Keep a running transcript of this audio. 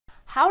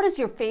How does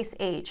your face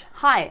age?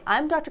 Hi,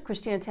 I'm Dr.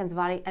 Kristina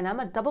Tansavatdi, and I'm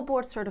a double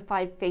board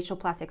certified facial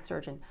plastic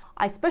surgeon.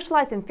 I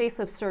specialize in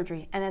facelift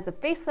surgery, and as a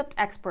facelift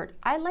expert,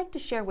 I like to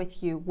share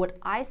with you what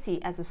I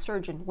see as a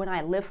surgeon when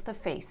I lift the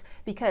face,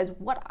 because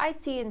what I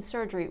see in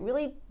surgery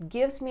really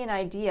gives me an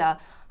idea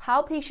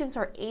how patients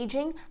are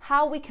aging,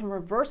 how we can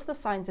reverse the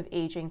signs of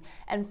aging,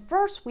 and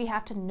first we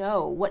have to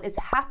know what is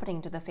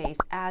happening to the face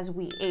as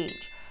we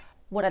age.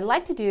 What I'd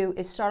like to do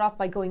is start off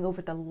by going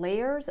over the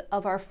layers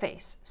of our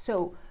face.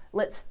 So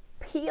let's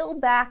peel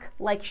back,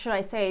 like should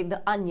I say,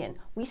 the onion.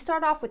 We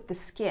start off with the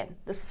skin,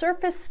 the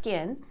surface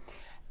skin,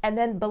 and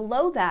then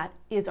below that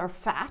is our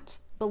fat.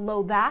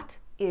 Below that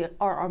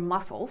are our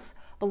muscles.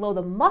 Below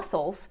the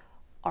muscles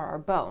are our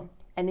bone.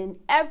 And in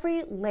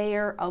every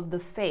layer of the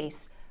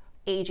face,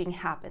 aging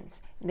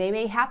happens. They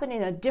may happen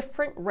in a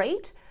different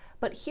rate,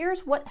 but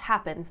here's what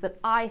happens that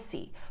I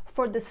see.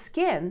 For the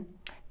skin,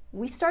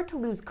 we start to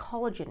lose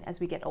collagen as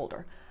we get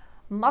older.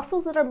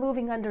 Muscles that are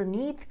moving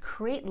underneath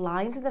create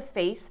lines in the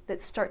face that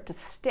start to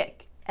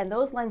stick, and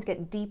those lines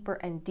get deeper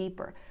and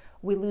deeper.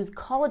 We lose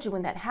collagen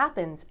when that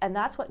happens, and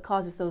that's what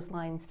causes those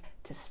lines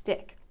to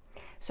stick.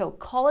 So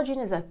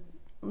collagen is a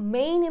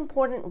main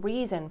important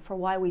reason for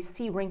why we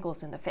see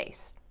wrinkles in the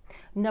face.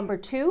 Number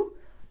two,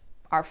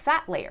 our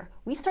fat layer.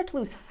 We start to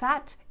lose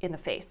fat in the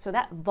face, so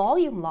that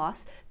volume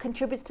loss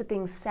contributes to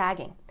things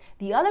sagging.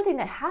 The other thing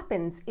that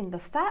happens in the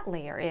fat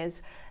layer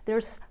is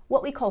there's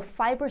what we call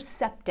fibrous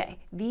septae.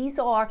 These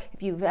are,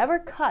 if you've ever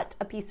cut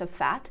a piece of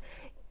fat,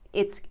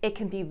 it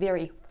can be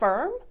very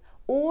firm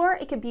or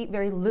it can be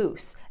very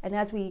loose. And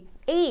as we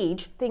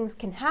age, things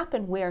can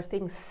happen where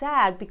things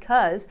sag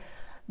because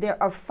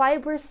there are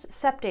fibrous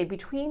septae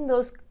between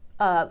those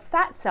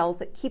fat cells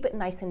that keep it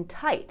nice and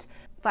tight.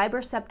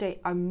 Fibrous septae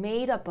are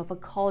made up of a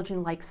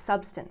collagen-like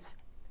substance.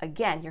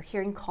 Again, you're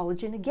hearing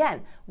collagen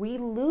again. We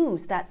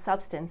lose that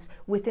substance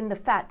within the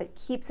fat that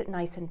keeps it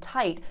nice and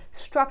tight,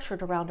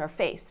 structured around our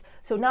face.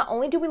 So not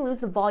only do we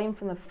lose the volume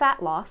from the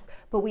fat loss,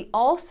 but we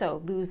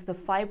also lose the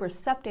fibrous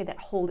septae that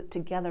hold it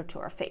together to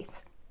our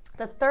face.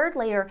 The third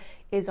layer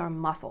is our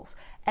muscles.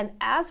 And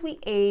as we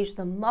age,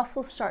 the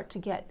muscles start to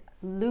get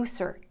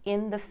looser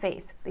in the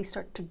face. They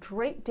start to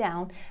drape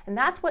down, and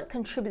that's what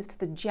contributes to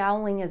the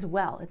jowling as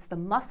well. It's the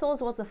muscle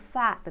as well as the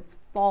fat that's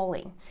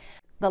falling.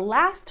 The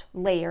last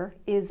layer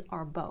is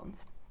our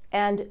bones.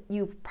 And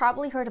you've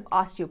probably heard of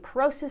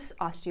osteoporosis,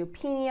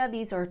 osteopenia.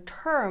 These are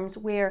terms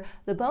where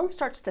the bone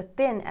starts to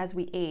thin as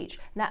we age.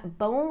 And that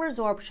bone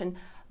resorption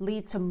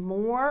leads to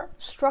more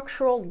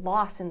structural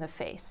loss in the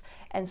face.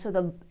 And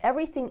so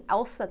everything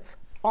else that's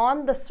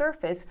on the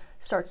surface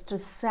starts to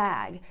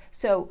sag.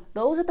 So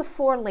those are the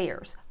four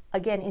layers.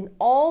 Again, in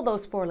all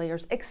those four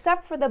layers,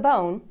 except for the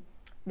bone,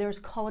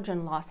 there's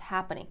collagen loss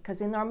happening because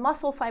in our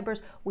muscle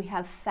fibers we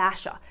have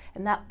fascia,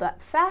 and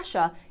that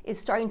fascia is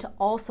starting to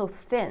also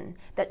thin.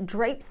 That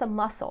drapes the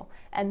muscle,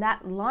 and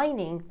that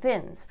lining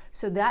thins.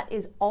 So that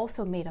is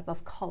also made up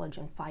of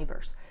collagen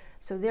fibers.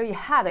 So there you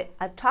have it.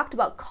 I've talked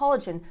about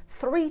collagen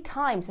 3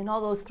 times in all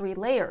those 3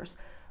 layers.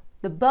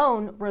 The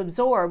bone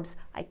reabsorbs.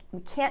 We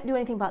can't do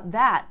anything about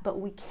that,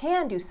 but we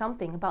can do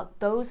something about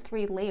those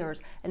 3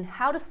 layers and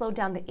how to slow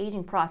down the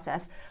aging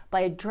process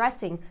by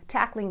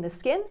tackling the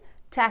skin,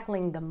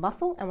 tackling the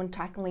muscle, and when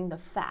tackling the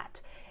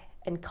fat.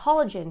 And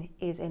collagen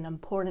is an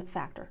important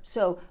factor.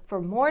 So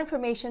for more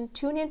information,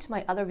 tune in to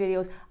my other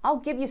videos. I'll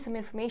give you some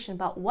information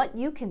about what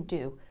you can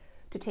do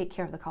to take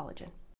care of the collagen.